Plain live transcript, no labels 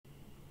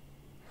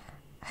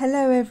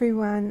Hello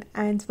everyone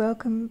and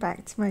welcome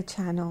back to my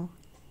channel.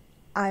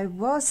 I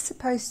was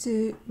supposed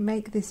to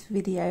make this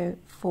video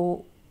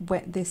for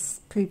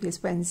this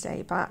previous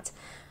Wednesday, but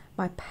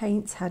my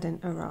paints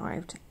hadn't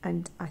arrived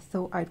and I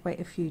thought I'd wait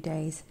a few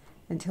days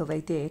until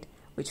they did,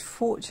 which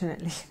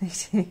fortunately they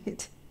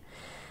did.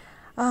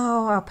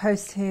 Oh, our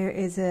post here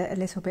is a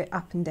little bit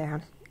up and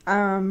down.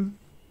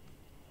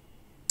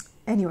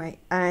 Anyway,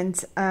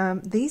 and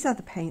these are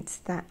the paints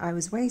that I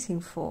was waiting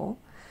for.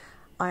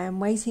 I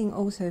am waiting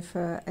also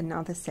for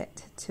another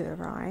set to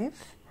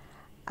arrive,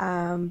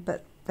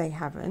 but they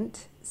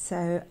haven't.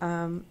 So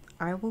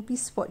I will be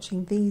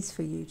swatching these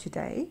for you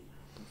today.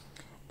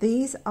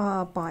 These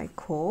are by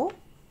Core.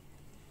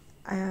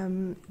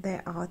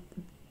 There are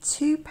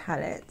two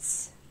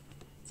palettes,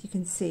 as you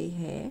can see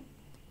here.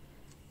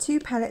 Two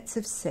palettes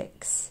of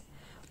 6.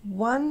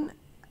 One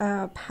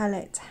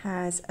palette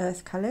has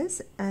earth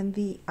colours and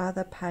the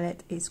other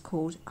palette is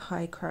called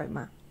High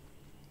Chroma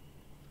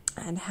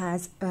and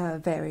has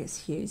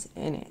various hues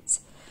in it.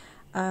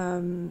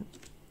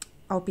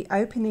 I'll be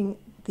opening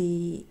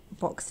the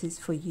boxes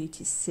for you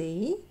to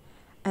see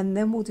and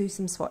then we'll do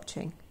some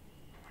swatching.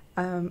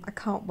 I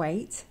can't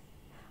wait.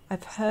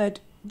 I've heard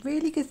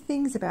really good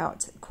things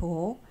about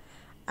Core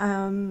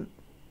and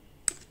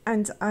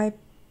I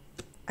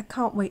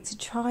can't wait to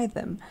try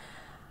them.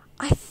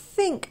 I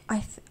think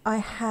I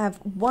have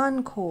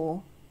one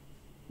Core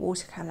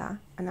watercolour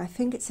and I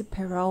think it's a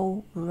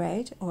Pyrrole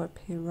red or a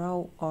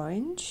Pyrrole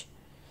orange,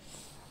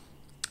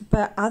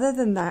 but other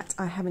than that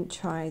I haven't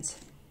tried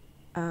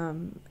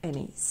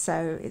any,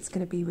 so it's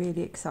going to be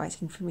really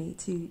exciting for me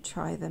to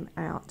try them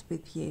out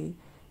with you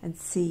and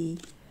see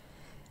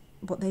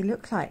what they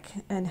look like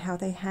and how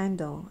they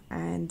handle,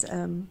 and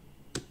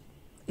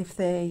if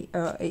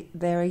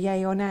they're a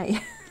yay or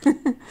nay.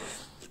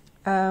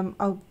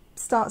 I'll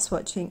start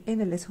swatching in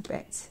a little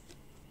bit.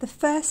 The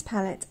first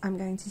palette I'm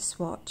going to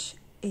swatch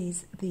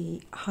is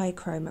the High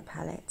Chroma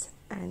palette,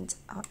 and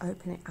I'll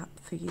open it up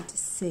for you to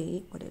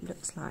see what it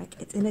looks like.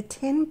 It's in a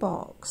tin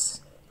box,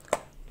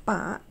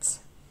 but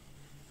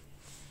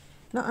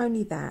not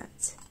only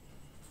that,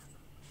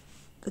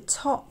 the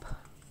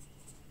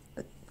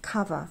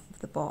cover of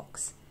the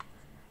box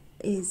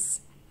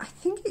is, I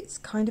think it's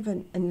kind of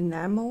an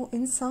enamel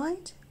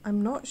inside.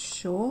 I'm not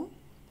sure,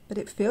 but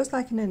it feels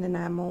like an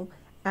enamel,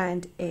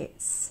 and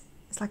it's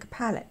like a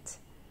palette,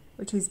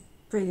 which is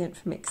brilliant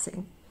for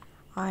mixing.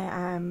 I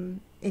am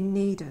in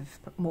need of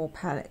more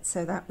palettes,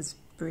 so that was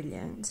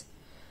brilliant.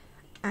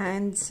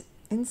 And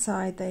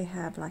inside they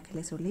have like a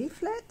little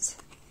leaflet,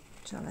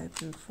 which I'll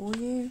open for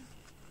you.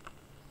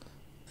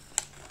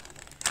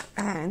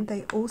 And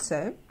they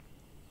also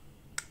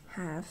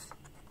have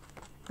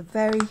a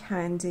very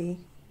handy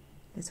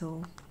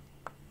little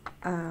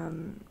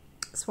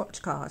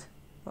swatch card.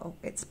 Well,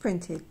 it's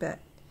printed, but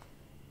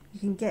you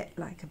can get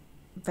like a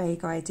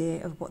vague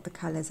idea of what the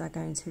colours are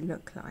going to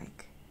look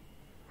like.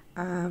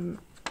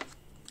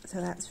 So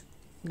that's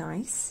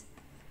nice.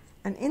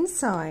 And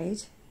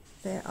inside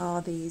there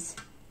are these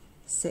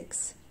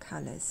 6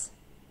 colours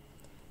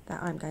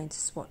that I'm going to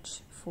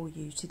swatch for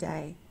you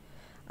today.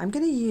 I'm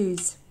going to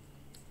use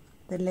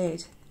the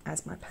lid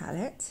as my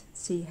palette,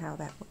 see how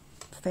that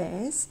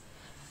fares,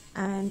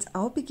 and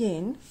I'll put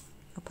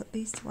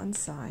these to one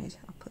side.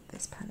 I'll put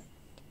this palette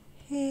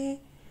here.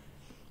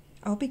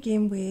 I'll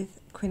begin with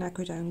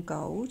Quinacridone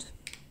Gold,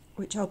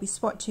 which I'll be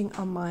swatching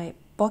on my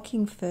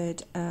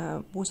Bockingford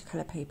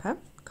watercolour paper,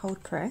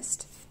 cold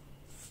pressed,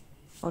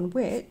 on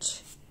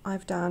which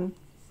I've done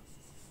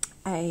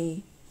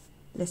a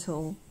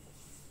little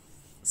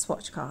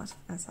swatch card,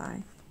 as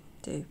I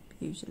do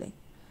usually.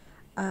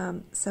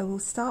 So we'll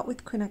start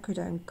with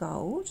Quinacridone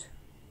Gold.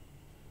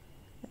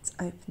 Let's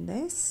open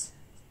this.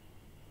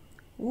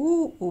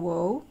 Ooh,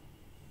 whoa.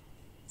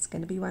 It's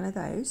going to be one of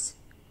those.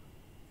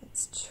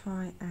 Let's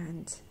try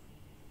and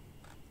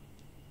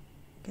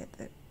get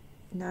the...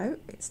 No,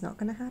 it's not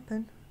going to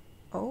happen.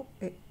 Oh,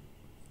 let's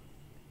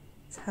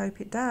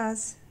hope it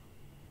does.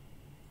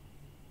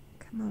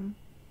 Come on.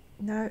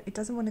 No, it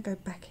doesn't want to go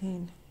back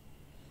in.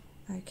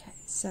 Okay,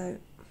 so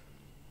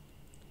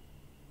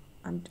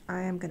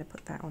I am going to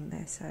put that on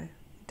there so it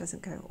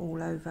doesn't go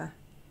all over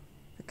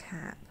the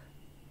cap.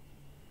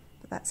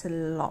 But that's a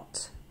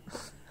lot.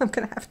 I'm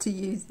going to have to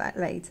use that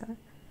later.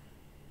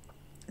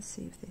 Let's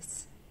see if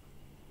this...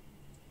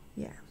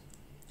 Yeah,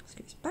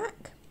 scooch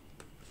back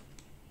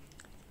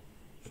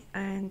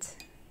and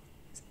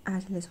let's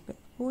add a little bit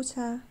of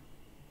water.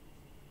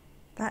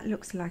 That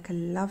looks like a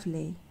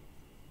lovely,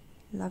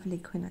 lovely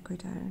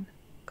Quinacridone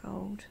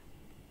Gold.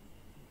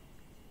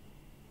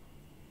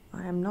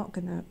 I am not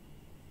going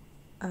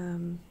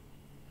to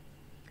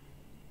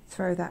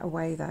throw that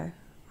away though.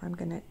 I'm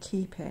going to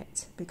keep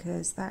it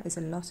because that is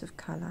a lot of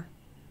colour.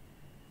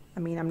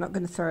 I mean, I'm not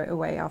going to throw it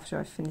away after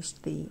I've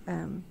finished the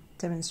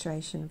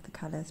demonstration of the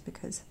colours,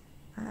 because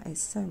that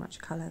is so much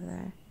colour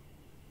there.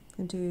 I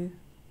can do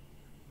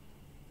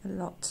a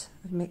lot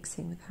of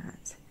mixing with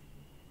that.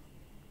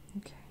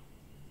 Okay.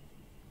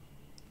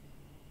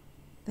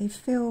 They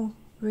feel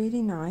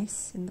really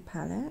nice in the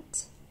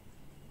palette.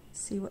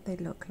 see what they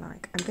look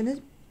like. I'm going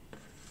to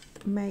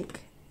make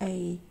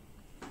a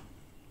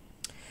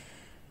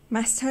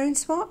mass tone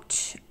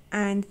swatch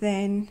and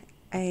then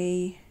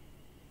a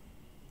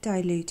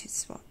diluted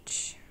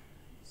swatch.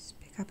 Let's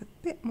pick up a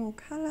bit more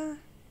colour.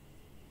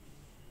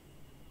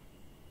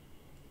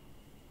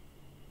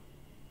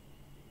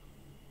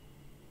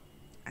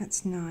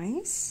 That's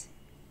nice.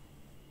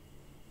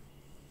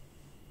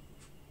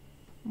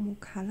 More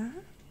colour.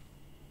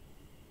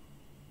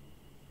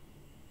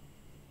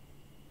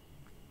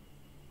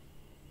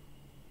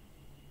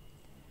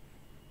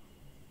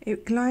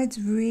 It glides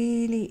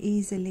really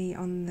easily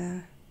on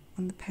the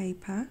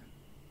paper,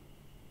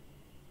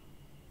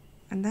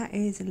 and that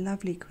is a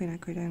lovely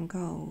quinacridone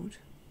gold.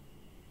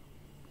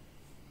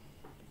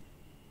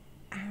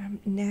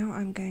 Now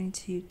I'm going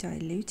to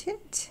dilute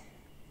it.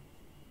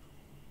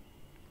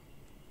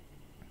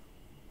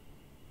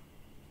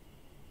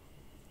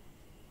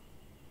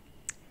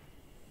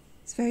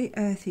 It's very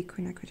earthy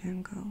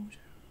quinacridone gold,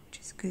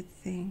 which is a good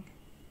thing.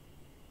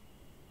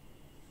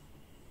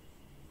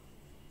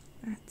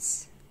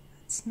 That's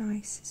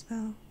nice as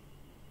well.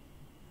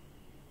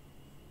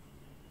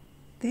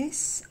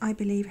 This, I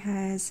believe,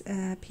 has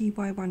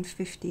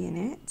PY150 in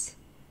it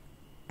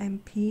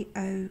and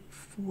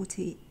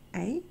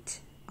PO48.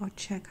 I'll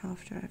check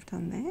after I've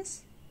done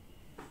this.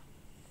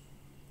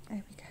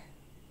 There we go.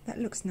 That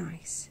looks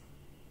nice.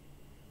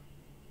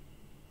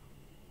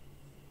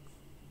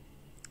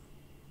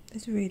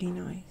 It's really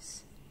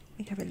nice. Let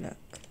me have a look.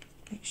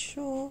 Make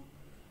sure.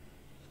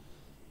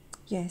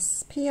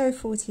 Yes,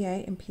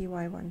 PO48 and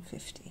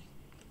PY150.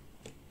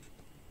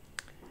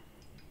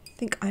 I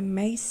think I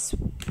may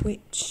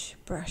switch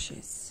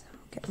brushes. I'll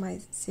get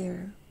my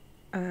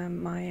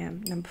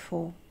number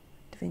 4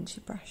 Da Vinci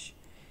brush.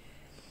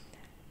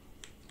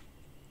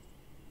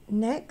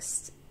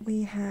 Next,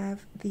 we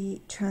have the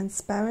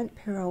transparent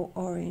Pyrrole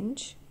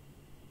orange.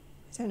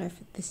 I don't know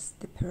if this is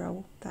the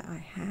Pyrrole that I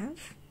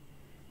have.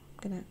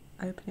 I'm going to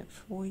open it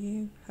for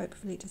you.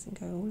 Hopefully it doesn't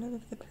go all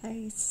over the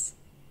place.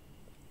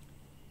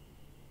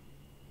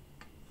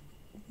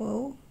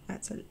 Whoa,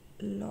 that's a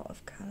lot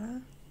of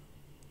colour.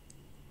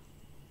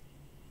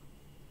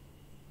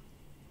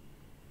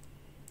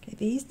 Okay,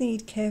 these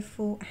need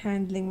careful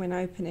handling when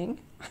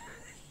opening.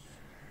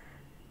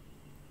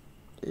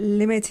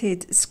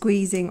 Limited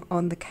squeezing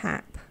on the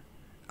cap.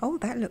 Oh,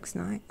 that looks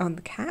nice. On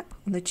the cap,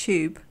 on the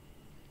tube.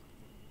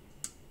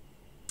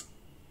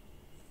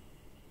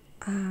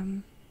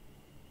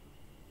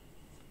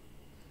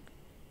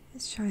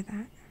 Let's try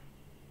that.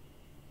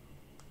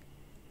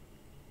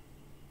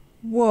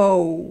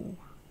 Whoa.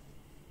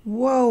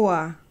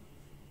 Whoa.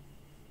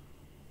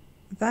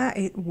 That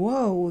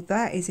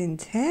is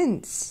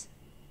intense.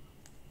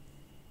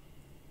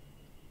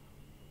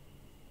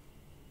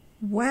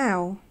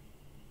 Wow.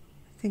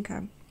 I think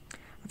I've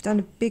done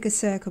a bigger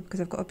circle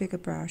because I've got a bigger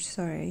brush,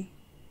 sorry.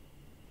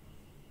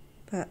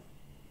 But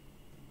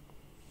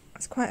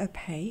it's quite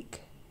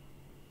opaque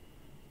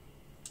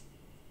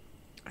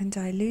and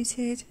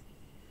diluted.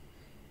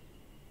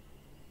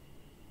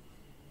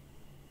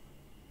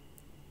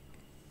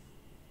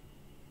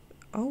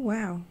 Oh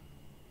wow.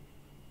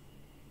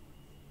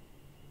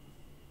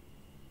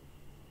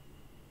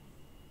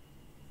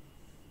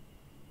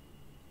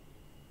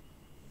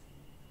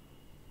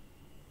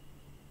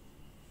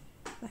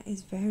 That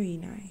is very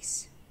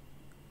nice.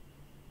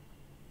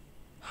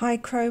 High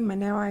chroma.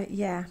 Now I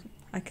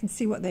can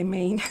see what they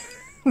mean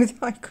with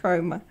high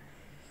chroma.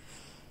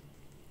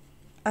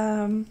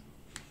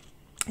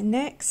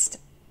 Next,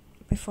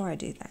 before I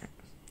do that,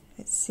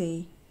 let's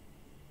see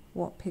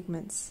what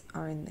pigments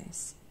are in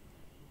this.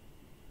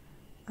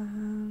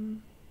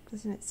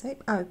 Doesn't it say?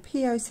 Oh,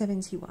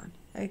 PO71.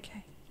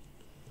 Okay.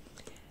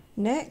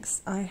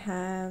 Next, I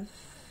have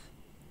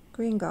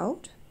green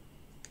gold,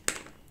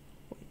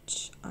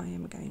 which I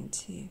am going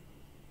to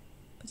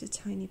put a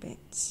tiny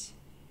bit.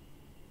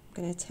 I'm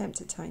going to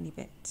attempt a tiny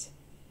bit.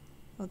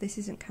 Oh, this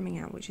isn't coming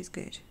out, which is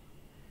good.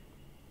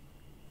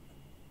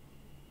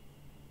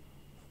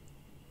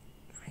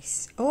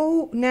 Nice.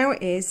 Oh, now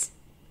it is.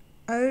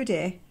 Oh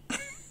dear.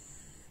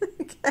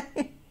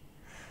 Okay.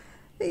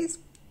 These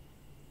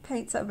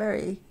paints are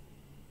very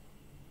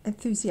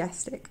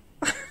enthusiastic.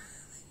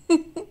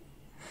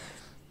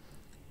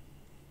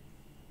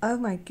 Oh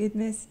my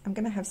goodness, I'm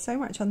going to have so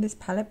much on this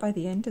palette by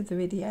the end of the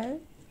video.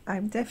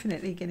 I'm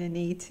definitely going to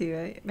need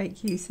to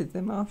make use of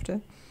them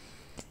after.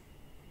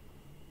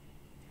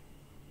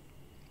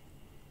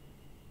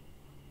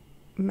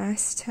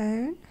 Mass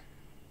tone.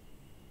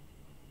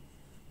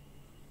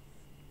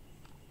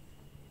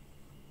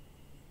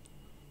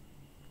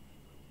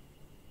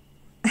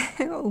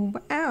 Oh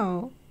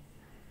wow,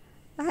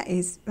 that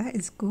is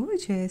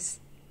gorgeous.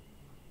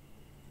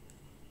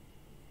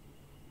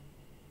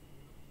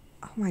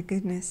 Oh my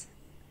goodness,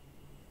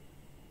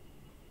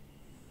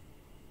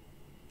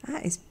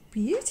 that is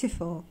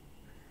beautiful.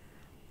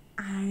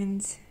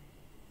 And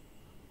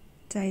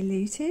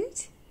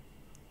diluted.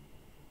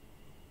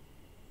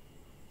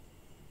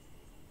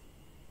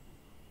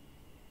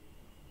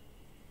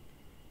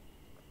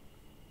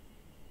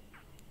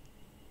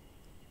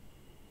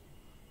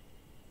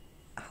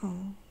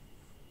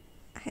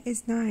 That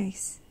is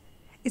nice.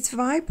 It's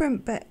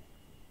vibrant, but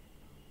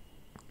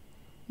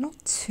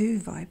not too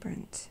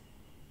vibrant.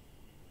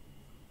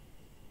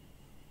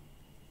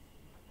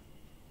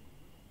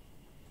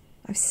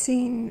 I've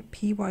seen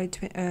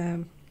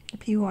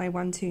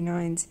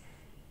PY129s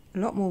a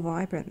lot more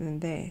vibrant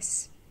than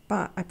this,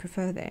 but I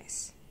prefer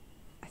this,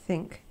 I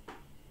think.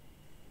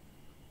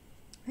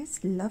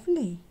 It's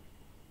lovely.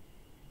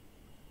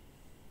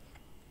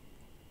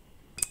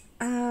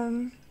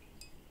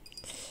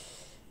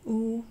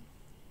 Ooh,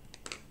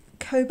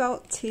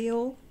 cobalt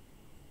teal.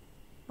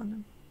 I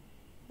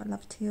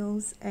love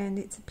teals, and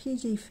it's a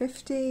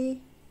PG50.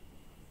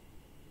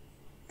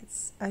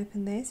 Let's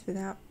open this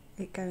without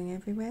it going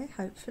everywhere,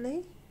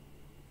 hopefully.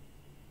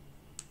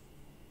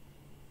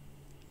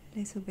 A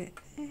little bit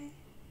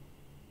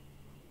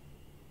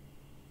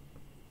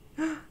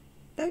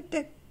there.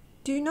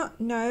 Do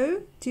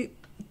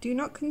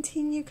not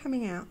continue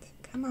coming out.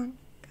 Come on,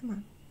 come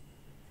on.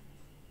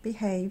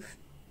 Behave.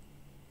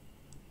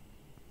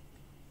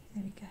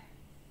 There we go.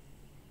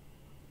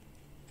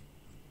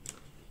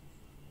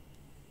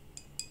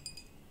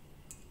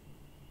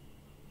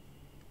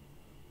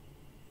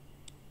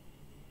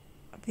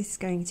 This is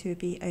going to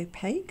be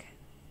opaque.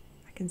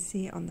 I can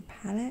see it on the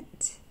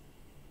palette.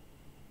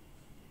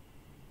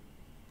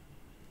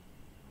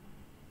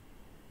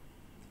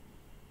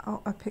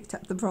 Oh, I picked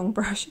up the wrong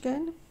brush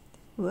again.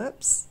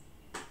 Whoops.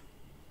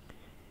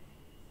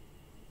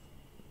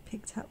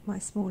 Picked up my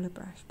smaller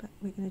brush, but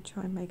we're going to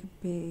try and make a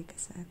big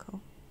circle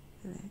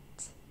with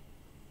it.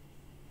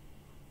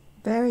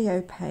 Very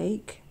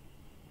opaque.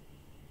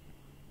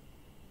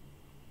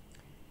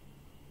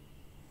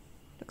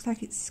 Looks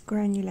like it's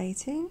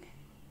granulating.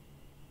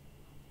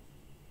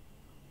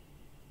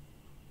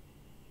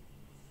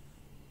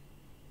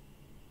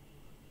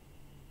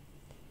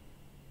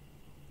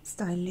 Let's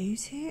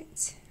dilute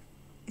it.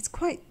 It's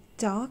quite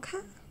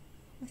darker,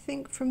 I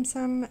think, from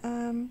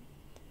some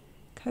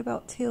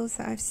cobalt teals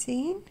that I've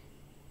seen.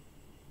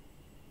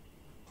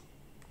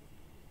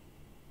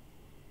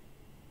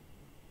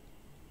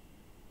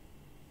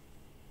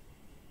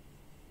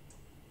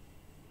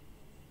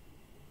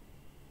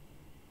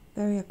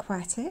 Very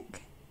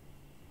aquatic.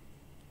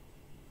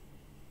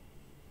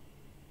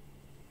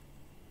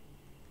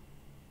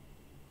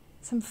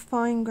 Some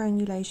fine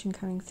granulation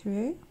coming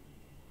through.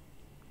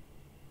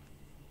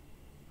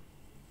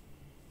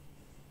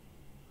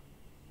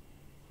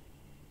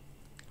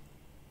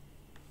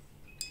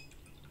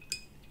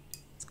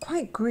 It's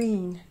quite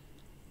green.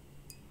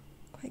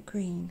 Quite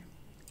green.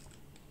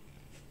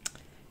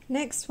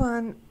 Next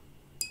one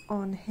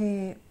on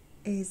here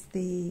is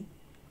the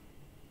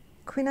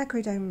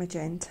quinacridone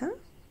magenta,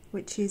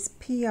 which is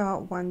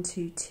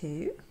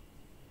PR122. I'm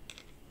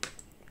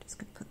just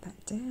going to put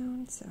that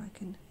down so I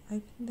can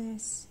open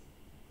this.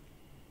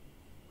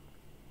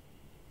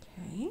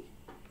 Okay.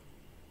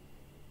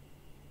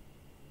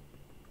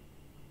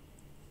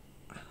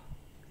 Oh,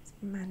 it's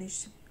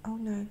managed to, oh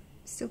no,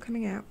 it's still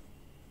coming out.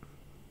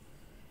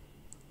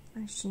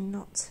 Managed to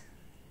not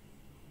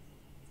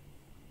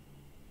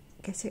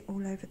get it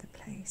all over the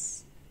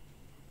place.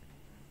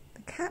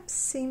 The caps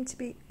seem to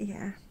be,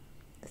 yeah.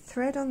 The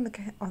thread on the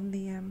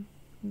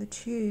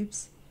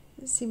tubes,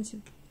 it seems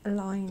to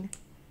align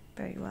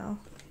very well.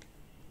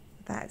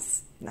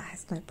 That's no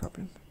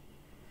problem.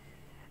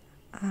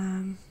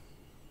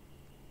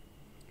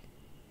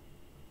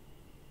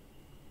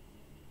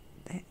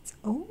 That's,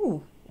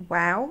 oh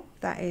wow,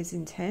 that is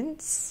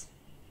intense.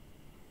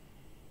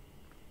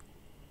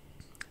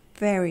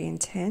 Very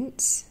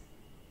intense.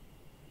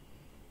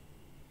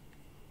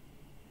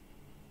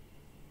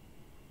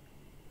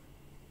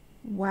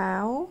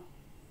 Wow.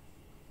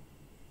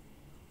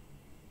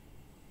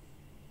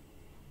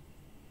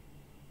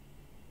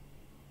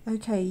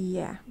 Okay,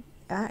 yeah,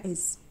 that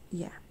is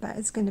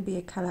going to be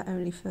a colour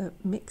only for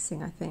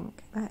mixing, I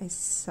think. That is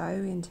so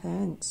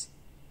intense.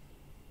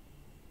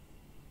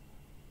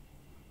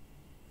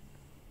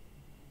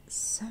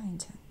 So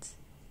intense.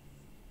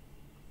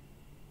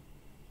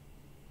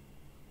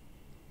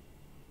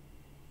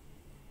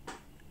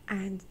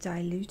 And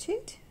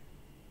diluted.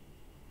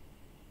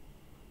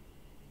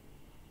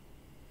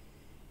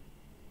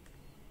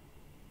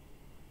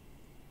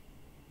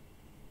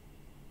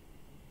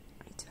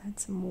 I need to add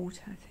some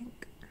water, I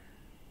think.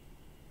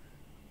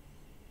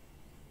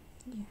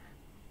 Yeah.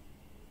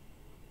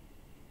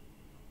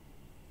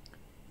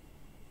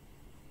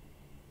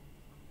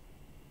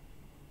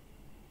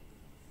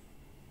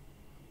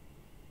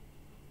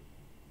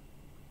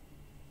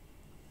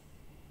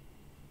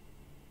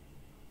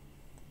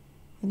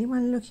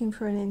 Anyone looking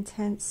for an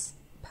intense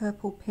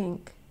purple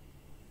pink,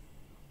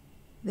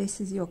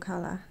 this is your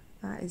colour.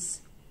 That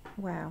is,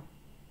 wow.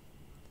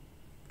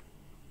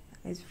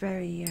 That is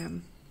very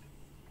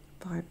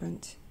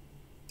vibrant.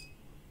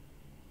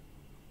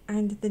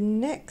 And the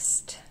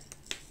next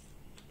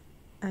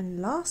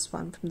and last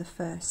one from the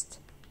first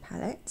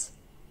palette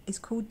is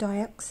called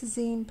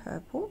Dioxazine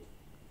Purple.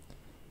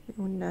 We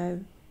all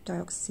know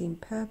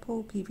Dioxazine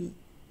Purple, this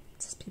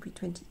is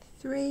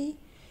PB23.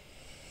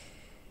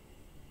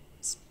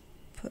 Let's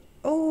put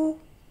all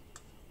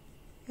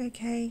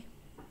Okay,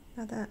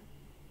 another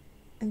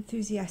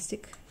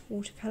enthusiastic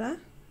watercolour.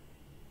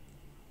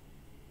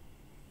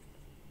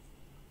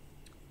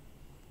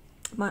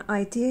 My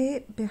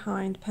idea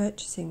behind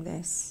purchasing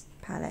this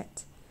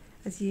palette,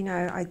 as you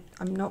know,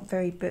 I'm not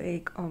very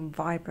big on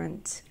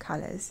vibrant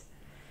colours,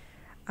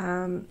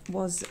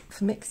 was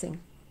for mixing,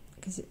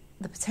 because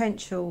the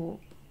potential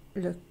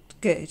looked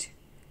good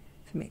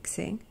for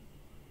mixing.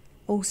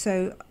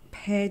 Also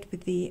paired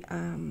with the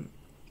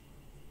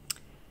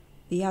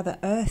other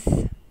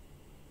earth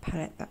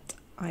palette that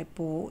I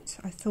bought,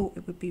 I thought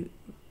it would be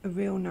a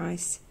real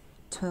nice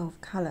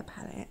 12 colour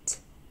palette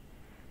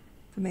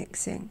for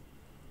mixing.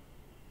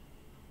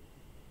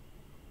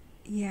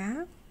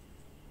 Yeah,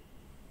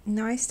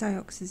 nice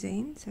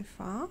dioxazine so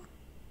far.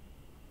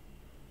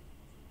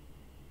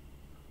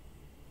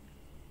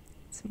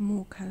 Some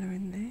more colour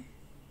in there.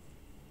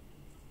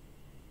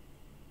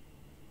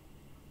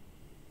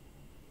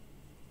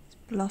 It's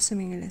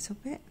blossoming a little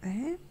bit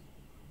there.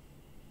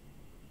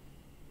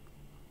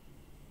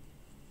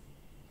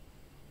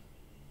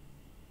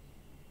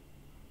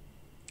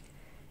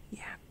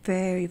 Yeah,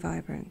 very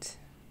vibrant.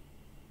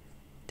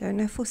 Don't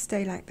know if we'll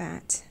stay like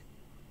that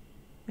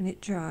when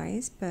it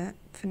dries, but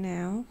for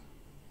now,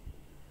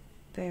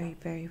 very,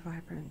 very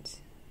vibrant.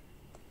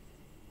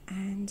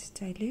 And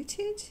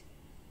diluted.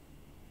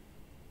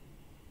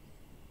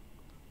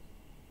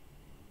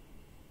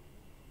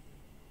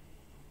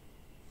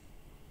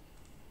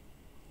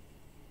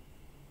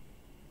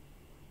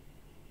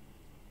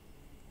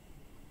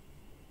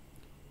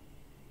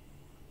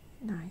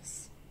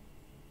 Nice.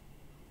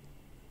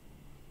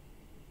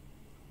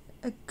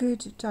 A good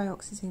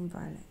dioxazine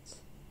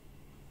violet,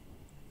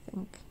 I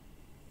think.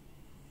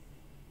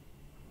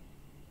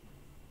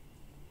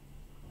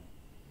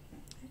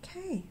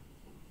 Okay.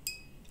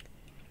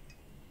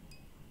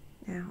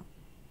 Now,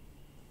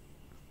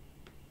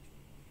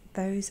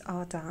 those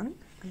are done.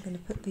 I'm going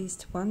to put these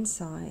to one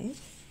side,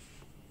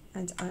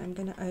 and I'm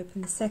going to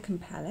open the second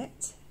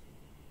palette.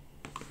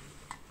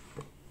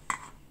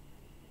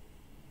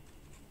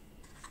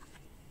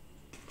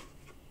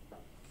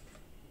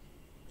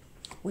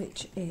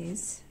 Which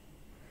is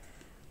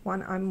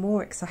one I'm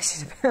more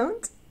excited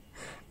about.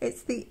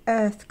 It's the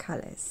earth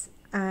colours,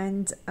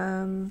 and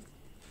I'm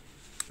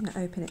going to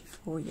open it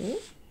for you.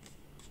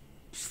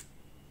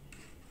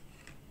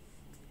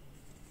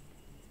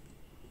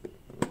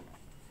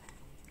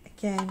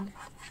 Again,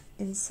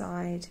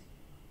 inside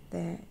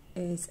there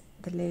is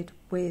the lid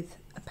with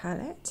a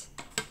palette,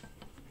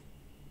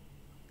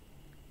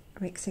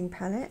 a mixing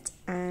palette,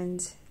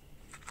 and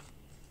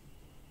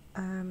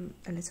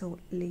a little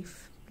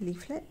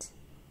leaflet,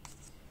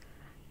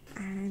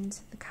 and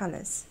the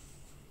colours,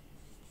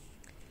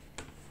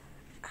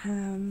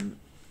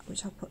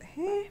 which I'll put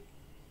here.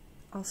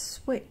 I'll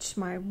switch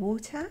my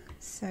water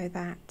so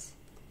that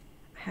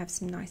I have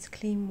some nice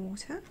clean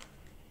water.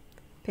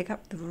 Pick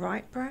up the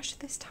right brush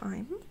this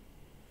time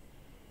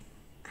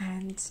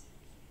and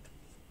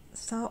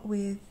start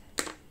with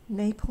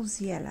Naples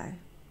Yellow.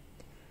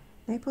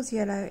 Naples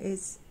Yellow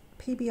is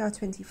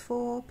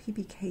PBR24,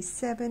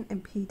 PBK7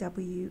 and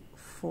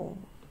PW4.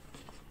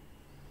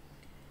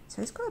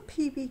 So it's got a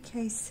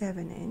PBK7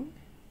 in,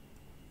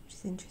 which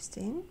is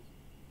interesting.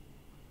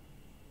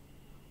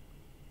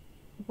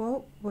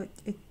 Well,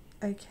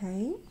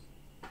 okay.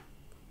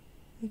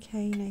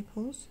 Okay,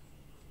 Naples.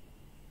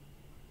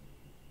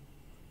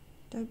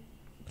 Don't,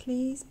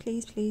 please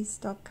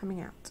stop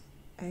coming out.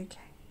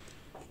 Okay.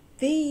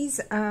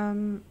 These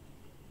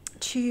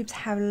tubes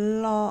have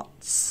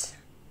lots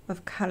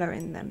of colour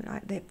in them,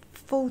 like they're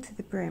full to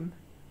the brim.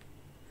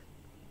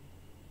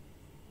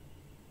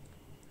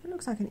 It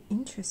looks like an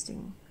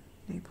interesting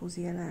Naples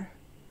Yellow.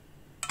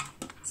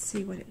 Let's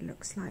see what it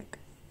looks like.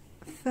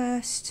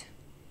 First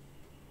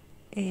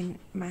in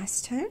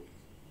Mass Tone.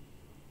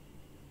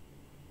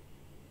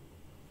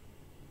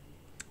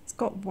 It's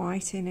got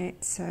white in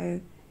it,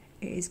 so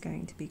it is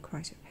going to be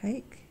quite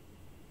opaque.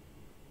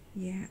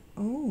 Yeah,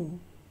 oh,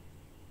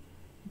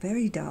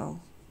 very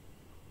dull.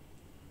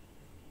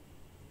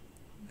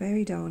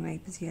 Very dull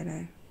Naples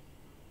Yellow.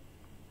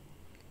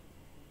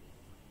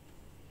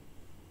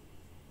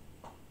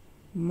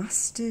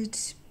 Mustard,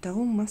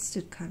 dull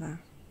mustard colour.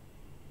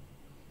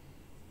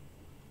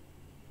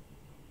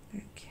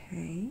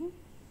 Okay.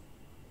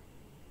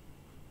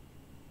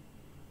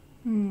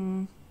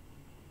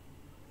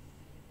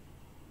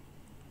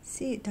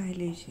 See it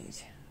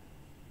diluted.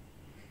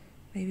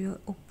 Maybe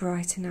it'll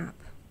brighten up,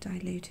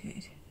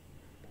 diluted.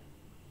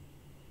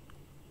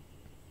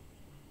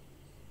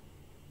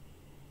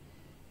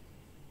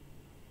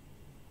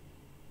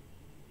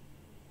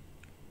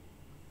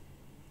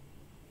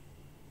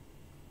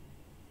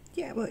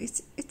 Yeah, well,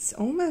 it's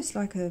almost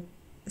like a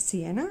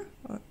sienna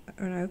or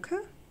an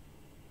ochre.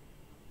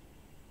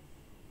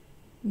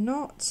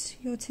 Not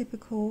your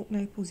typical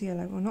Naples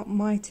Yellow, or not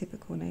my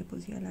typical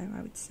Naples Yellow,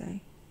 I would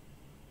say.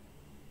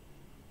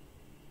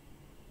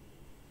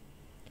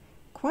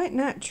 Quite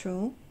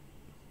natural,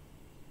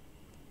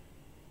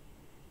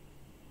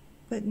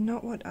 but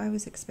not what I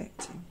was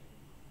expecting.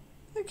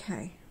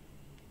 Okay.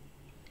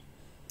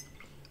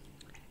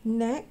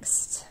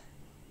 Next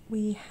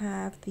we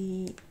have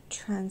the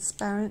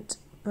transparent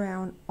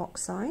brown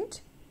oxide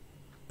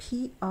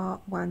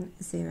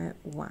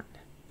PR101.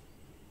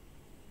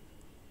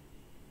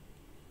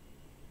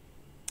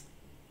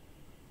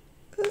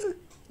 Ooh,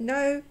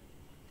 no.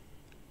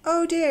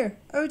 Oh dear,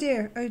 oh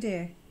dear, oh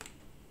dear.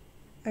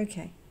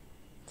 Okay.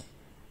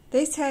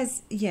 This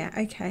has, yeah,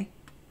 okay.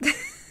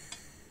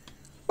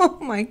 Oh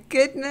my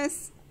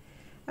goodness.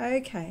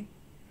 Okay.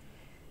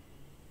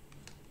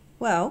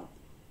 Well,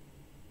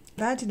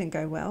 that didn't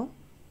go well.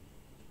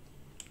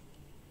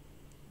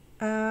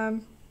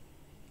 1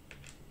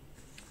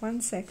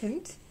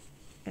 second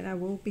and I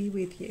will be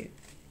with you.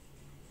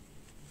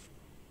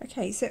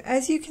 Okay, so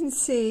as you can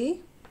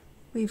see,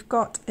 we've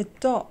got a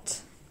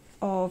dot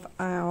of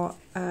our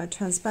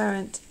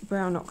transparent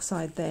brown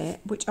oxide there,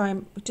 which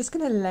I'm just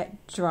going to let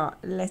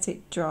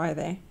it dry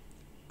there.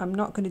 I'm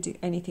not going to do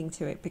anything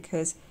to it,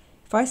 because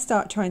if I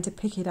start trying to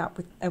pick it up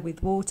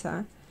with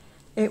water,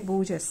 it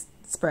will just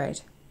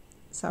spread.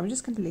 So I'm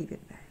just going to leave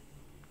it there.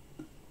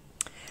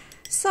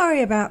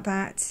 Sorry about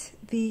that.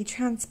 The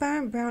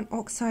transparent brown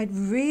oxide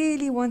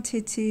really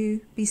wanted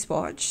to be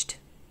swatched.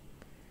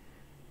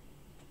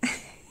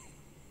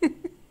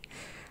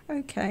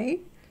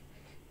 Okay.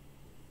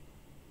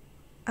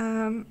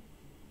 Oh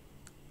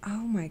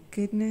my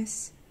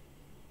goodness.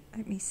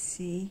 Let me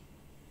see.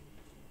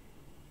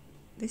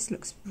 This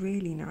looks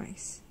really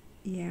nice.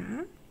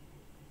 Yeah.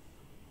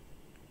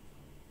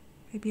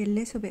 Maybe a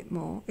little bit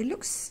more. It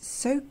looks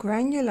so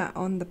granular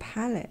on the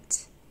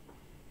palette.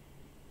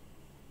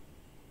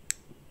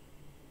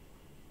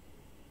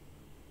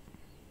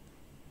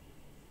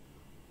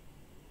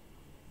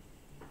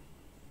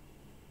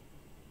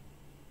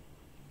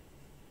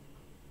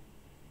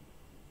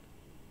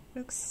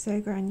 Looks so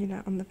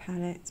granular on the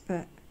palette,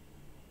 but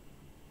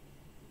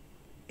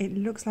it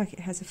looks like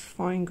it has a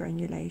fine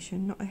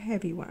granulation, not a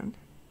heavy one.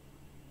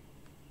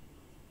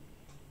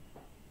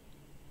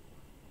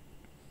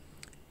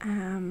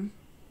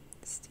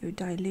 Still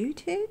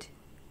diluted.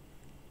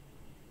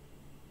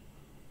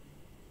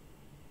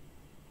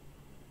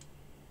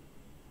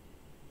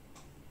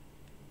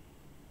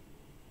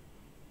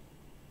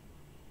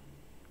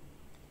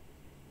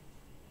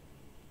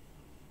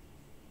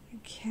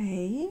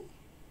 Okay.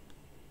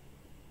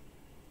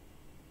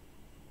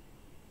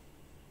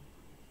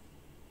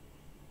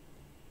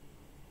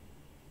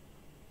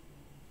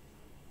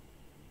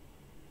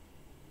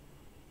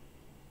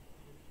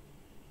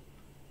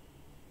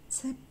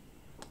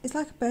 It's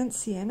like a burnt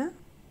sienna,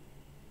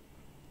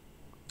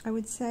 I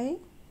would say,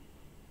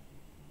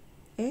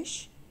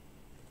 ish.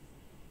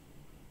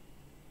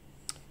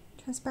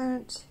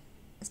 Transparent.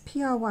 It's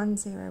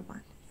PR101. Yeah.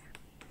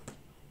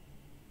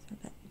 So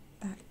let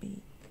that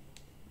be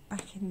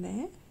back in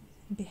there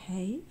and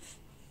behave.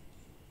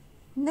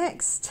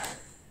 Next,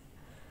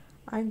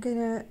 I'm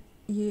gonna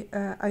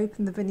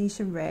open the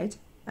Venetian red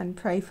and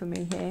pray for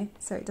me here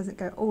so it doesn't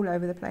go all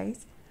over the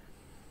place.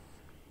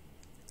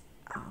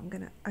 Oh, I'm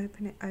going to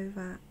open it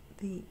over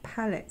the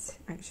palette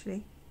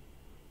actually.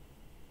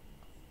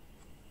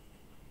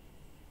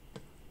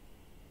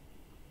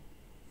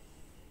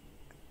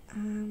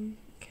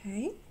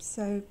 Okay,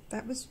 so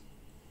that was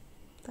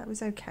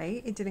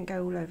okay. It didn't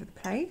go all over the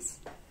place.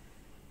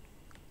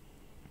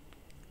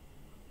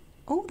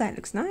 Oh, that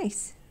looks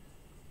nice.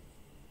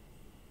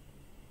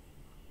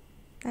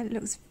 That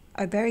looks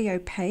very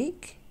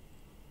opaque,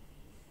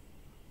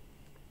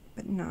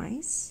 but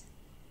nice.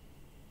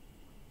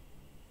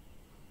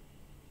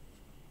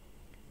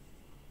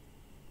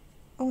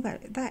 Oh,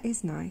 that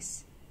is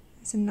nice.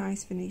 It's a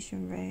nice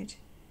Venetian red.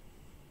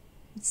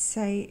 I'd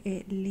say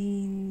it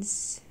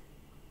leans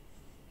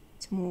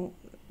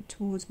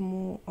towards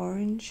more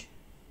orange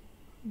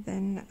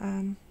than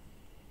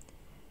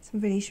some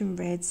Venetian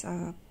reds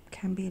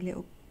can be a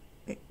little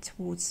bit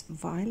towards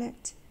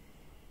violet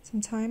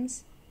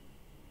sometimes.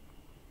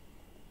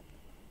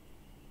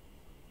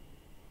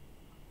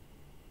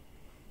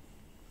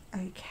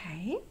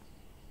 Okay,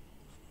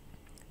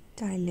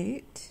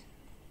 dilute.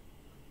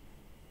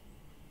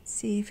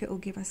 See if it will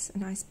give us a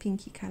nice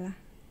pinky colour.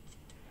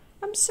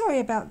 I'm sorry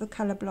about the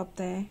colour blob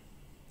there,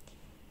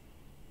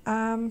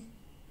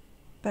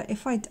 but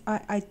if I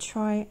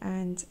try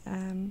and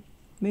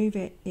move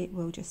it, it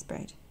will just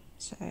spread.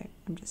 So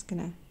I'm just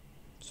gonna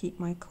keep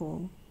my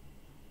cool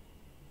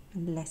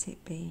and let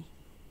it be.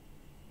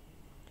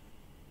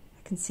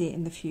 I can see it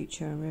in the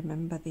future and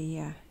remember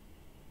the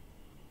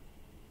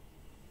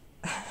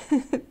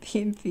the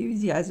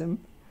enthusiasm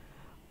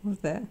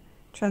of the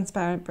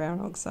transparent brown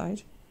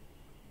oxide.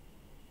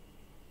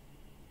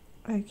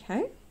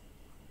 Okay,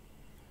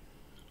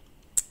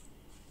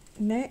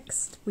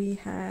 next we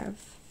have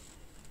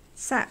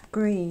sap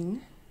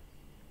green.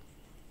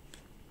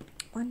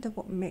 Wonder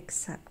what mix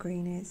sap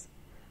green is.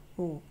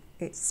 Oh,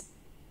 it's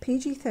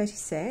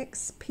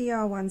PG36,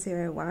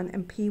 PR101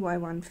 and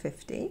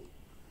PY150.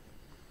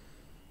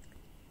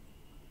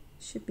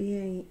 Should be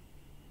a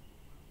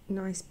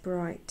nice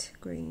bright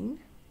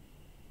green,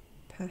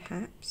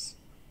 perhaps.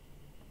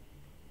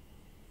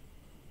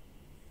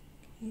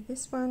 Okay,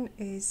 this one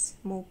is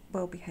more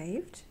well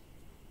behaved.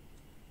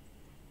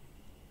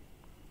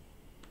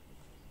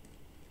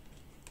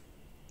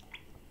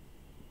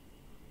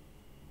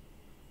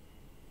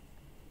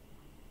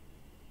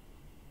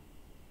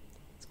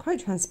 It's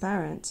quite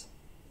transparent,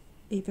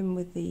 even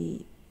with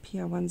the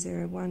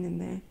PR101 in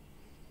there.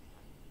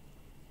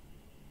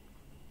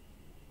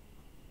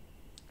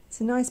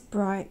 It's a nice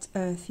bright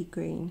earthy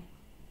green.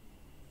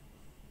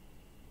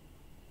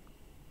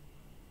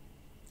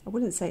 I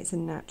wouldn't say it's a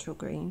natural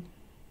green,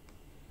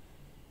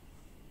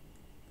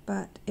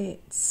 but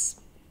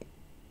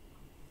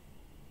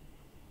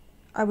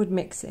I would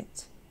mix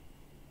it.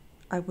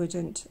 I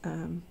wouldn't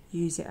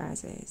use it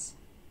as is.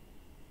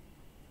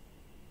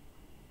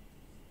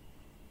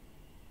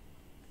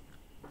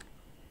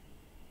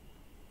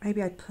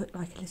 Maybe I'd put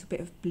like a little bit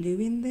of blue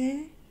in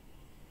there.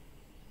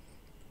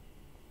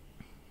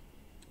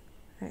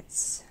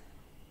 Let's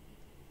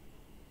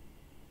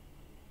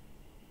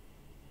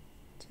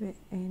do it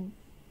in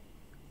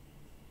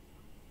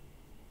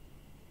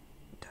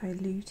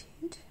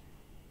diluted.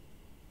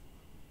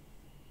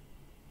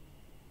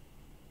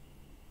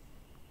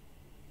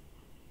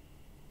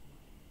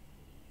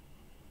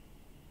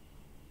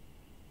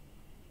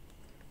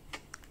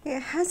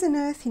 It has an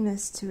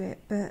earthiness to it,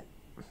 but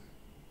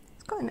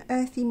it's got an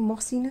earthy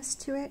mossiness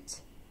to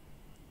it.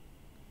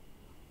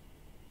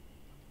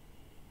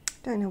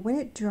 Don't know, when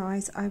it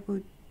dries I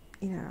would,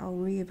 I'll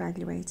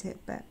reevaluate it,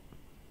 but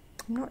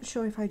I'm not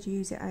sure if I'd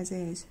use it as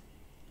is.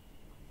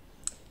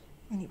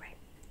 Anyway,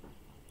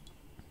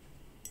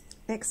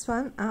 next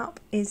one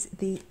up is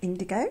the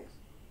indigo.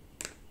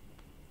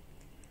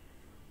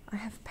 I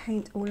have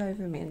paint all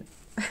over me and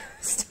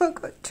still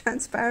got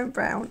transparent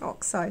brown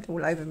oxide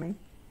all over me.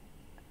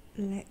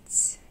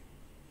 Let's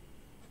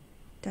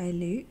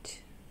dilute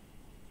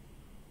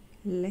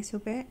a little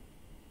bit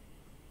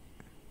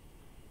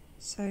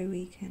so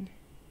we can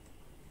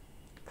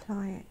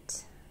apply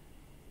it.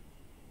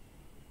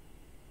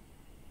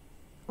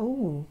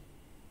 Oh,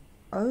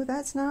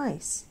 that's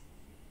nice.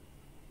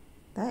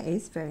 That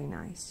is very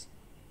nice.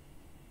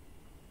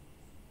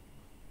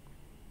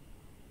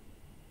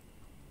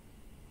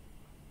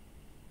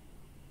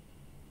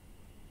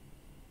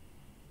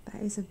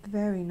 That is a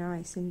very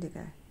nice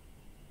indigo.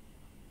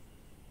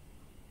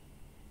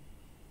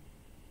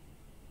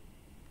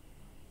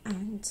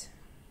 And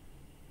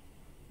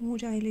more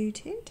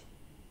diluted.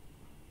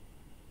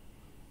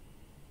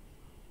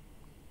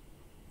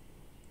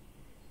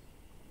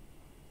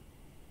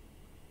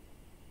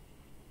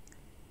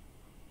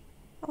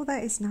 Oh,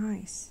 that is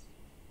nice.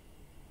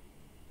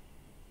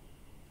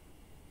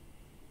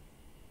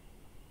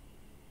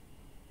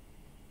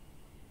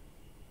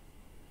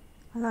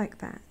 I like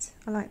that.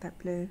 I like that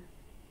blue.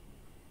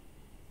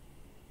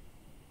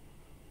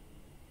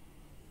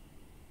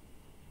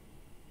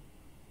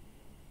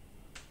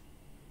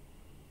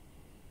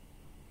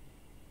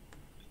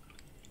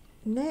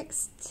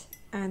 Next,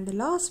 and the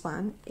last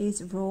one,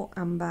 is Raw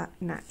Umber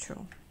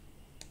Natural,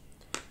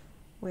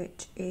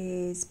 which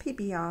is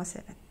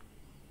PBR7.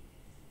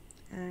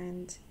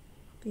 And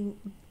being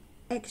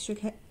extra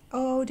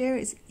oh, there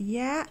it is.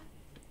 Yeah,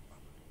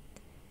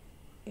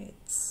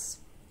 it's,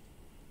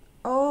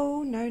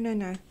 oh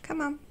no,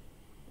 come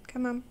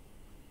on,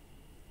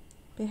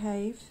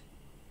 behave.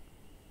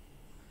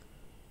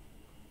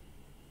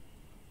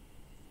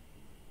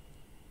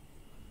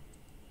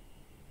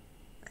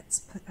 Let's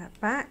put that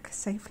back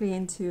safely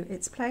into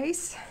its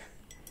place.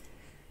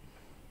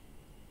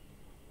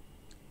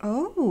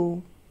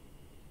 Oh,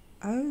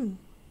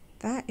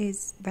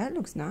 that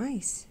looks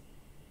nice.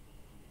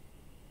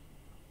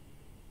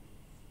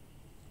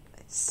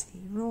 Let's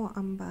see, Raw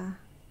Umber,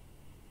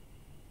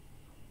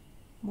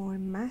 more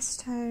in mass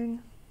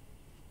tone.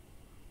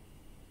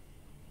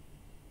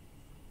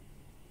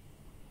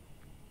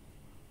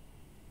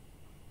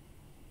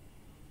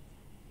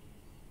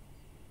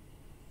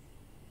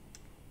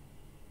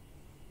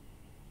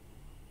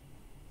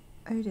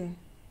 Oh dear,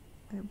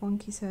 a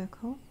wonky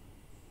circle.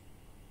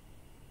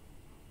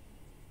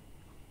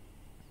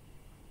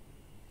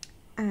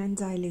 And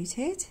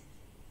diluted.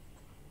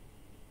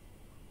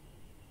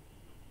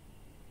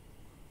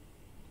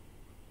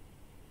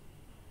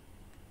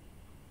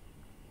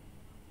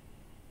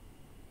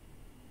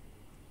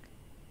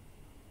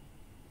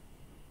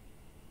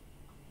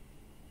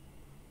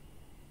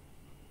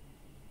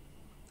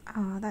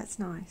 Ah, that's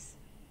nice.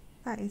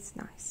 That is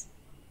nice.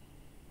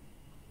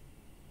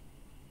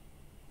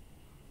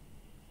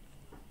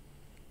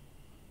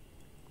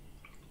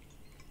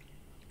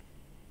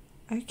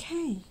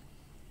 Okay,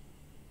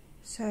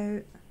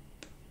 so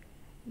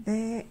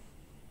there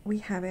we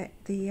have it,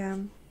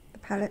 the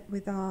palette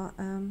with our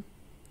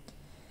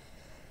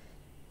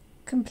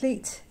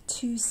complete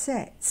 2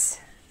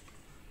 sets.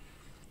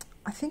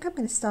 I think I'm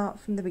going to start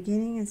from the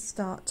beginning and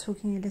start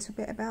talking a little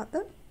bit about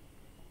them.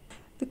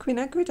 The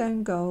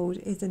quinacridone gold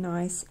is a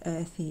nice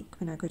earthy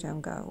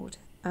quinacridone gold.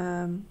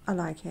 I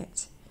like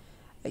it.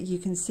 You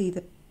can see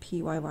the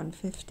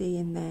PY150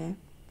 in there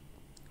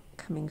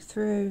coming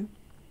through.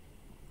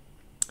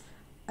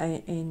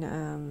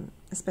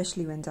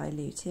 especially when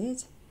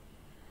diluted.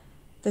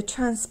 The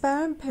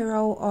transparent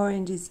Pyrrole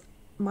orange is,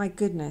 my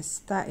goodness,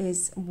 that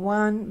is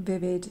one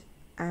vivid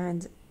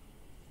and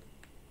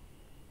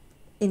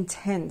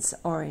intense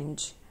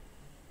orange.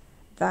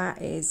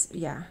 That is,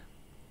 yeah.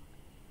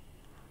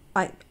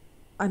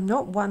 I'm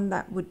not one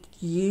that would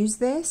use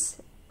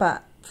this,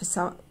 but for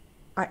some,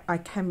 I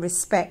can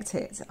respect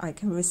it. I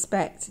can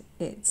respect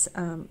its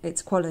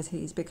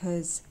qualities,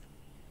 because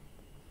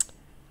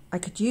I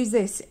could use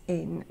this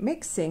in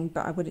mixing,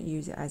 but I wouldn't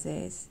use it as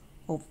is,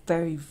 or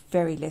very,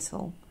 very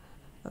little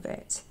of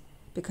it,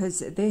 because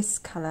this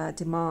colour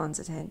demands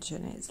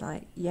attention. It's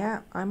like,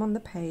 yeah, I'm on the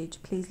page,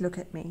 please look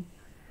at me.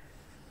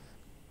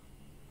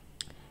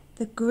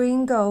 The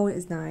green gold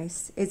is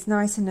nice. It's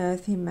nice and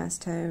earthy in mass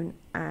tone,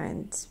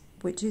 and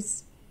which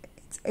is,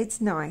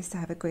 it's nice to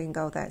have a green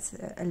gold that's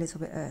a little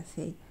bit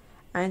earthy,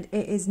 and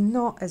it is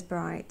not as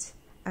bright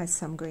as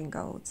some green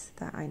golds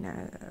that I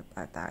know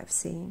that I've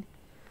seen.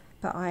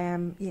 But I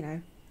am, you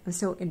know, I'm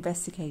still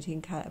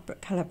investigating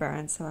colour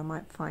brands, so I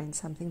might find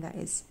something that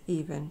is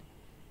even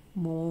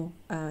more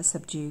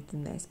subdued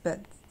than this.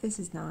 But this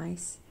is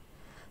nice.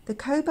 The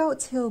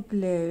Cobalt Teal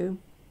Blue,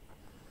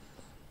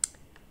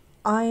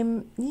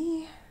 I'm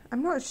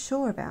not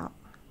sure about.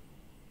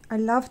 I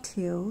love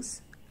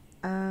teals.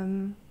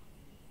 I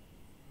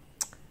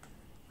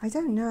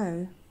don't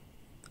know.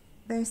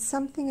 There's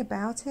something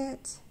about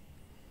it.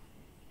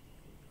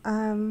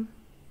 I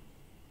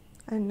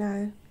don't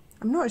know.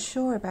 I'm not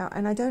sure about,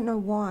 and I don't know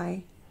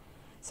why.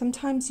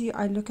 Sometimes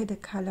I look at a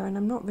colour and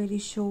I'm not really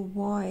sure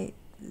why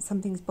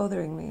something's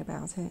bothering me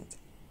about it.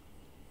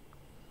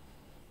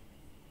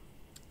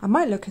 I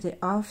might look at it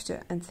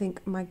after and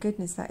think, my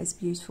goodness, that is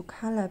beautiful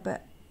colour,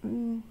 but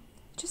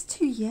just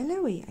too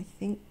yellowy, I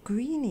think,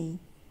 greeny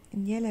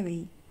and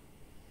yellowy.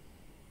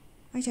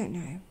 I don't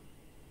know.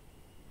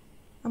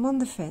 I'm on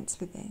the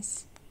fence with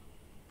this,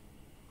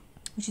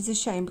 which is a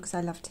shame because I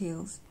love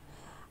teals.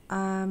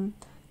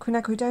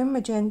 Quinacridone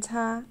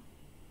Magenta,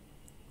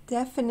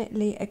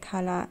 definitely a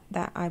colour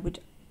that I would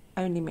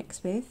only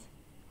mix with.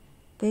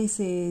 This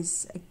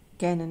is,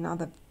 again,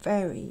 another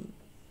very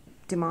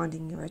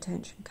demanding your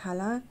attention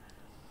colour.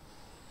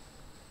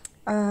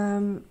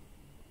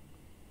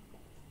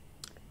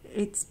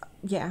 This,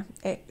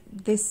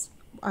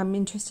 I'm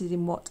interested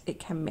in what it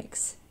can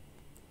mix,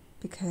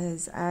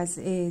 because as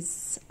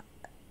is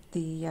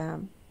the,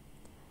 I'm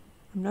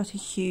not a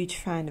huge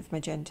fan of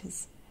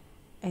magentas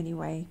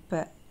anyway,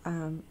 but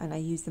and I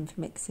use them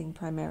for mixing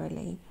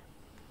primarily.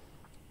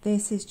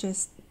 This is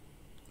just,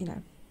 you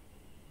know,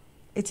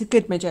 it's a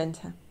good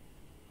magenta.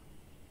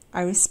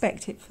 I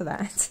respect it for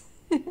that.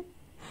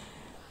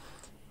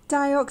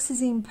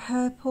 Dioxazine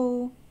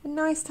Purple, a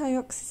nice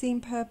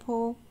dioxazine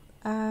purple.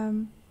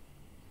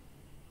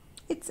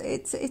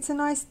 It's a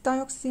nice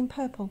dioxazine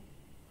purple.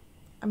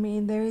 I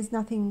mean, there is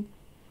nothing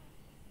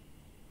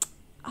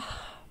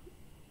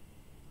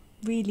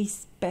really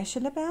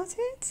special about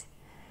it.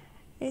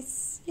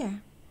 It's, yeah,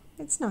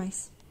 it's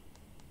nice.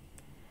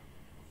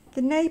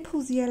 The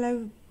Naples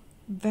Yellow,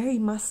 very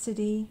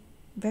mustardy,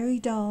 very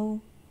dull,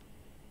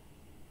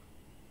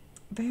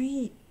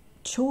 very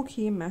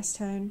chalky in mass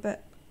tone,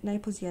 but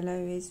Naples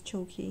Yellow is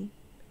chalky.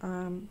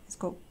 It's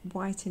got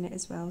white in it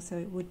as well, so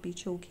it would be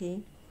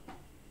chalky.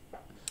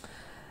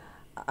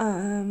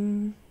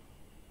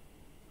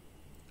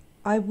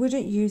 I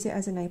wouldn't use it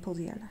as a Naples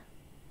Yellow.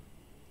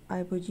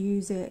 I would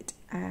use it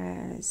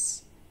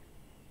as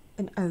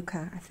an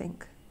ochre, I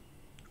think,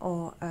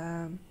 or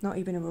not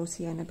even a raw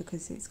sienna,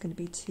 because it's going to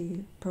be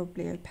too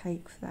probably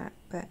opaque for that,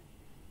 but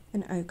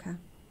an ochre.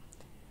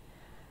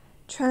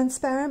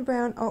 Transparent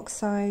Brown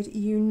Oxide,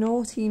 you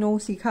naughty,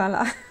 naughty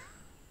colour.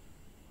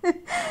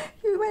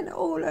 You went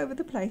all over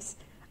the place.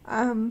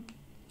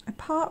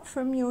 Apart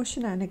from your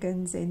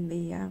shenanigans in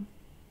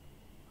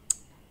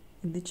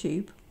the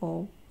tube,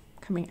 or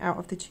coming out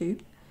of the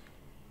tube,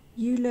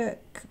 you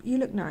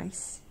look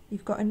nice.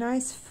 You've got a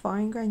nice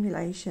fine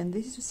granulation.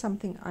 This is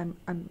something I'm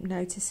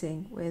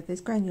noticing where there's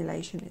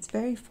granulation. It's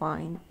very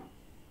fine.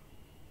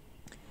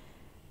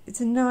 It's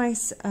a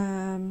nice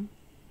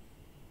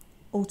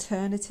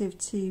alternative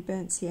to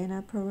burnt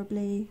sienna,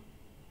 probably.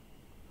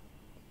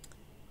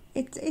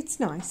 It's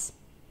nice.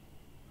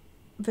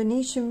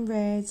 Venetian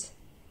red,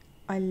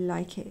 I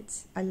like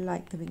it. I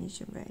like the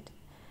Venetian red.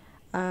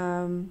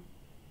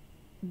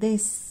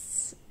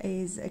 This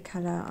is a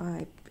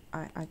colour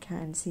I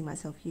can see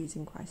myself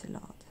using quite a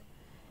lot.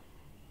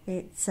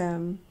 It's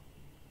a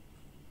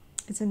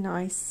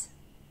nice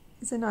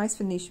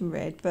Venetian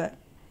red, but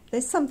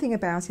there's something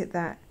about it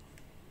that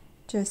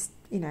just,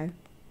 you know,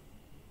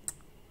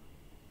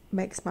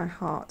 makes my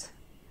heart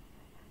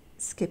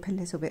skip a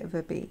little bit of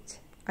a beat.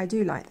 I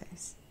do like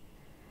this.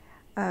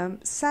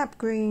 Sap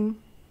green,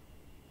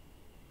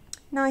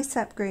 nice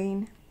sap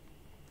green,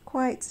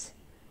 quite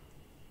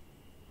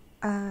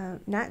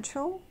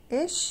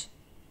natural-ish.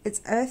 It's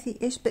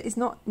earthy-ish, but it's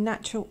not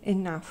natural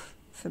enough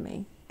for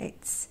me.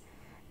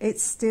 It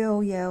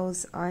still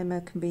yells, I'm a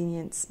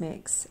convenience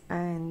mix,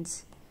 and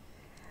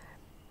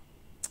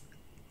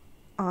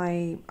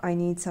I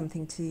need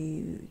something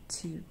to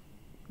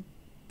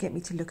get me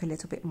to look a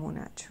little bit more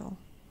natural.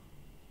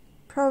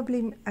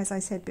 Probably, as I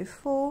said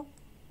before,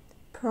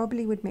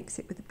 probably would mix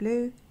it with the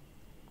blue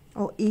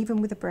or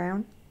even with the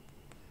brown.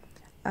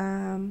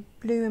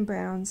 Blue and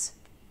browns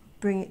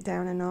bring it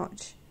down a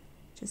notch,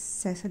 just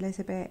settle it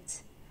a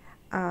bit.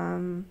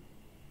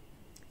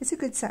 It's a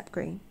good sap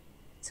green.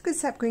 It's a good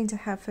sap green to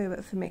have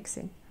for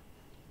mixing.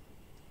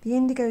 The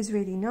indigo is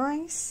really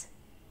nice.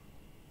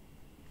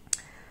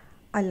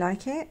 I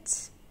like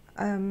it.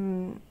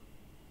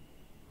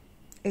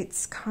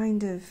 It's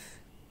kind of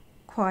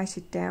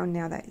quieted down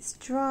now that it's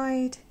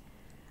dried.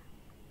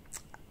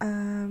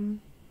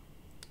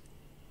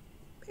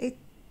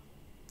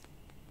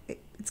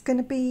 It's going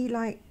to be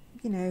like,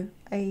 you know,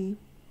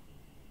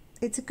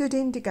 it's a good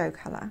indigo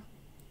colour.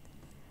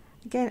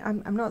 Again,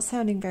 I'm not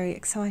sounding very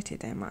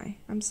excited, am I?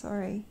 I'm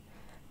sorry.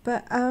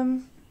 But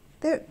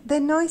they're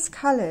nice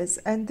colours,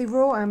 and the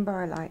raw amber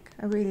I like.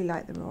 I really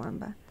like the raw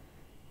amber.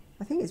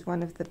 I think it's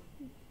one of the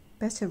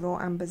better raw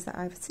ambers that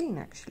I've seen,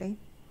 actually.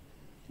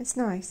 It's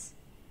nice.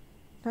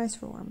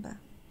 Nice raw amber.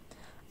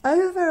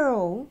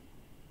 Overall,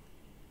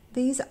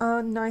 these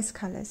are nice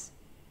colours.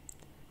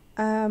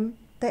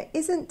 There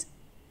isn't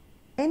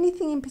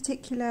anything in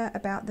particular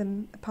about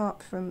them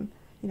apart from,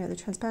 you know, the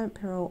transparent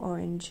pearl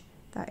orange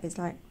that is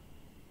like,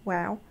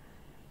 wow,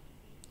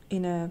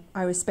 in a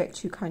I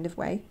respect you kind of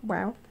way,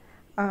 wow.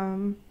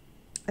 And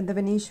the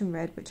Venetian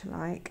red, which I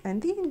like,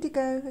 and the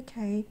indigo,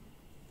 okay.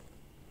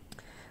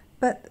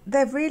 But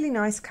they're really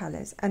nice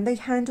colours, and they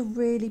handle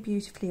really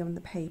beautifully on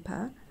the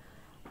paper.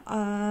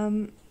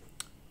 On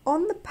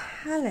the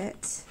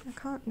palette, I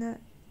don't know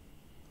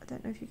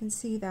if you can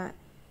see that.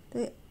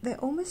 They're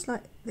almost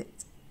like,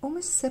 it's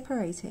almost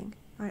separating.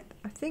 I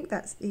think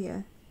that's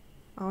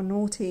our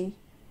naughty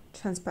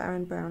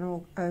transparent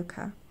brown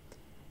ochre,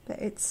 but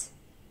it's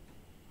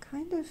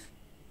kind of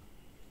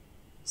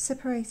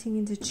separating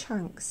into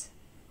chunks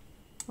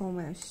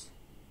almost.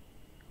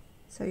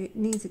 So it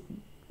needs a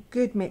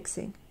good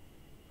mixing.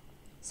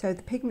 So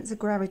the pigments are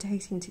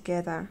gravitating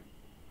together.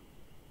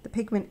 The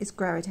pigment is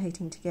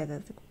gravitating together,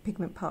 the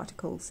pigment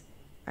particles,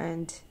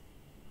 and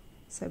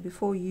so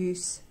before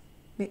use,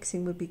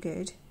 mixing would be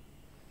good.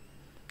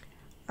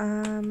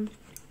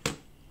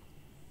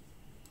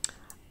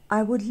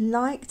 I would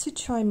like to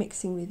try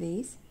mixing with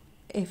these,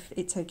 if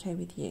it's okay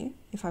with you,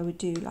 if I would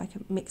do like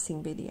a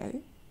mixing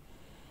video,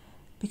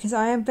 because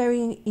I am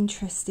very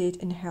interested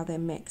in how they're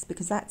mixed,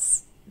 because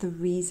that's the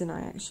reason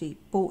I actually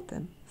bought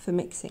them, for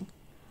mixing.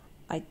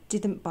 I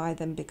didn't buy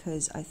them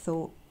because I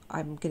thought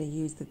I'm going to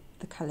use the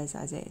colours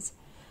as is.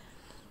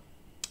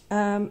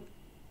 I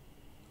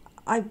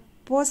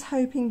was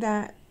hoping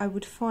that I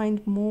would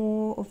find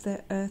more of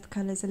the earth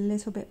colours a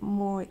little bit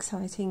more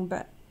exciting,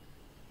 but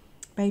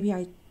maybe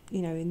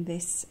you know, in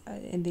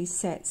these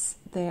sets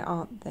there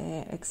aren't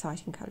their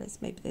exciting colours.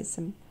 Maybe there's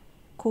some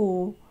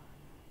cool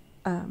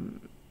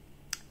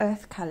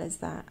earth colours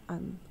that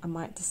I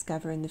might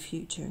discover in the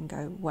future and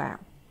go, wow,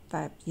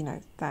 that, you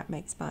know, that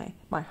makes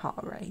my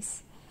heart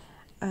race.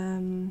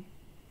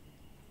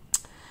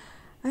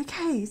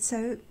 Okay,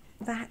 so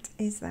that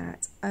is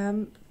that.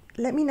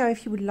 Let me know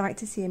if you would like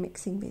to see a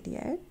mixing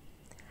video.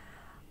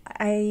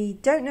 I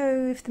don't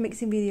know if the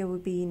mixing video will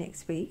be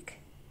next week.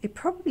 It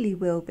probably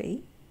will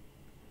be,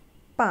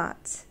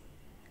 but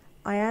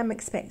I am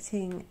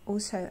expecting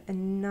also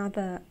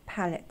another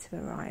palette to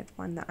arrive,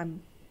 one that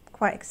I'm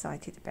quite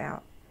excited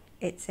about.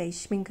 It's a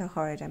Schminke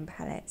Horadam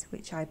palette,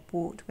 which I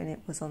bought when it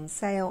was on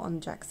sale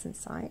on Jackson's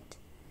site.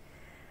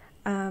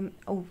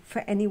 Or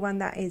for anyone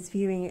that is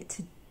viewing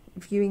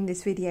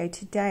this video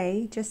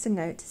today, just a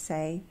note to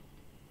say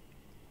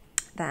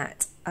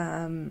that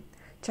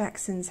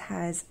Jackson's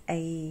has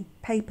a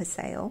paper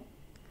sale.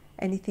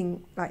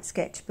 Anything like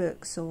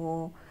sketchbooks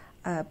or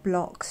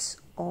blocks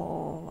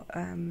or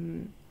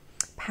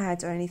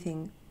pads or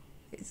anything,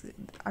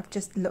 I've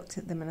just looked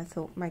at them and I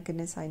thought, my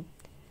goodness, I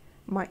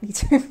might need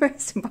to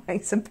invest in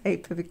buying some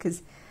paper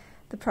because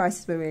the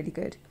prices were really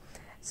good.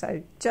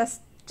 So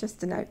just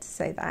a note to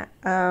say that.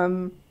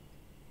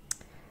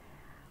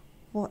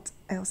 What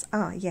else?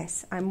 Ah,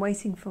 yes, I'm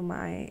waiting for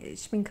my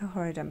Schminke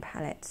Horadam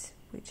palette,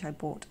 which I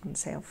bought on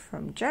sale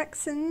from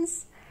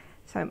Jackson's,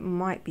 so it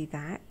might be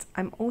that.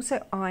 I'm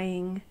also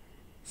eyeing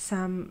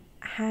some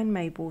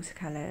handmade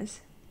watercolours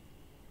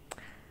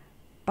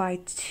by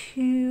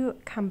two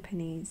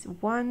companies.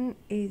 One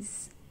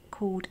is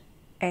called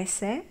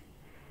Esse,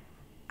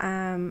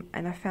 and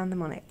I found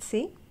them on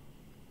Etsy,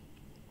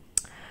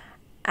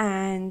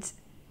 and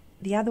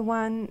the other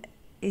one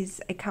is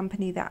a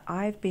company that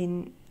I've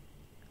been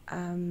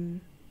I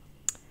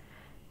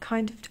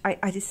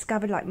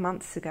discovered like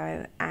months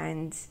ago,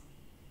 and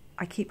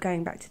I keep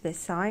going back to their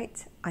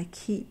site. I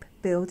keep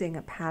building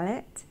a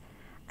palette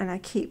and I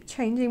keep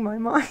changing my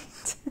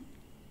mind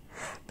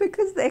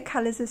because their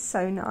colours are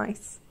so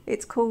nice.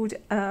 It's called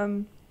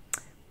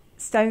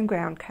Stone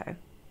Ground Co,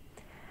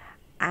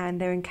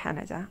 and they're in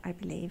Canada, I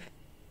believe.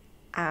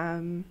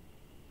 And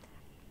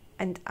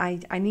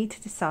I need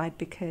to decide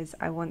because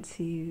I want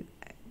to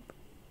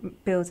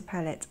build a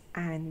palette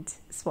and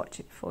swatch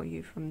it for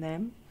you from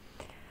them.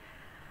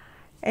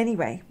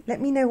 Anyway,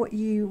 let me know what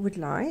you would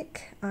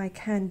like. I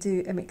can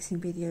do a mixing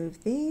video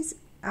of these,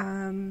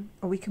 or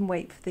we can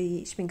wait for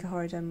the Schminke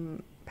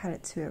Horadam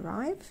palette to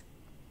arrive.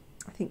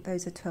 I think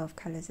those are 12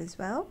 colours as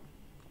well.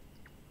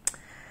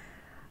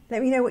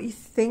 Let me know what you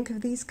think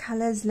of these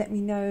colours. Let me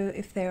know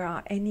if there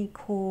are any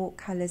core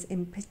colours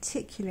in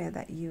particular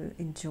that you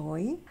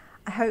enjoy.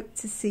 I hope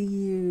to see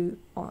you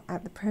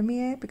at the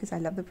premiere, because I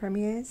love the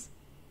premieres.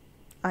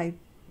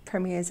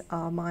 Premieres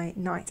are my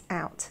night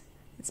out.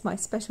 It's my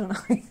special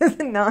night of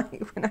the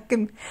night when I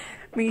can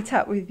meet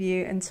up with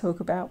you and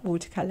talk about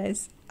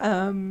watercolours.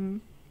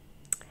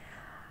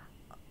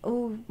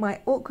 Oh,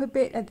 my awkward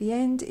bit at the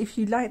end. If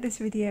you like this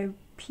video,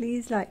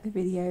 please like the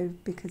video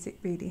because it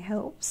really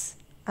helps.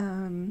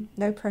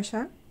 No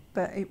pressure,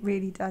 but it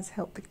really does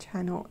help the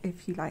channel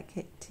if you like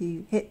it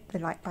to hit the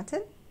like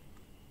button.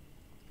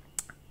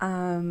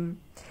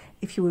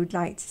 If you would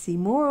like to see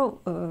more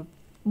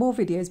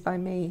videos by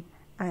me,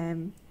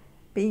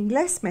 being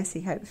less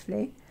messy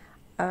hopefully,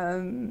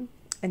 and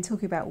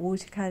talking about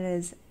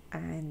watercolours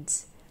and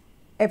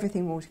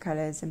everything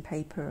watercolours and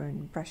paper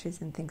and brushes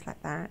and things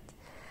like that,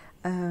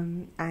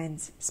 and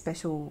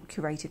special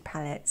curated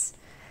palettes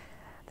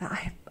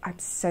that I'm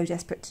so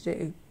desperate to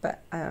do,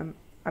 but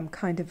I'm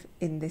kind of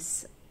in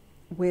this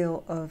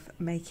wheel of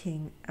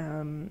making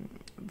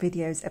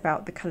videos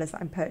about the colours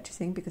that I'm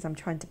purchasing, because I'm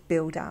trying to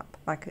build up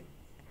like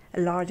a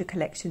larger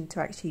collection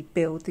to actually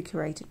build the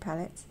curated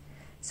palettes.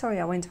 Sorry,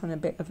 I went on a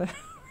bit of a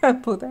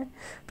ramble there,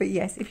 but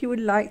yes, if you would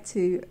like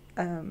to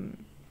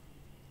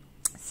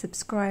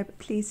subscribe,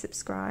 please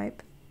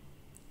subscribe.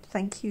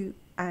 Thank you,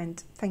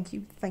 and thank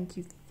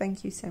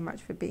you so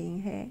much for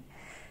being here,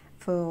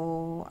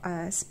 for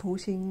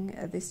supporting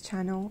this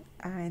channel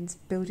and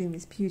building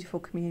this beautiful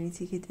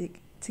community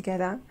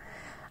together.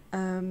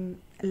 I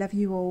love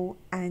you all,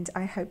 and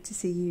I hope to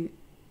see you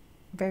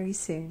very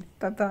soon.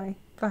 Bye bye.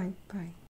 Bye bye.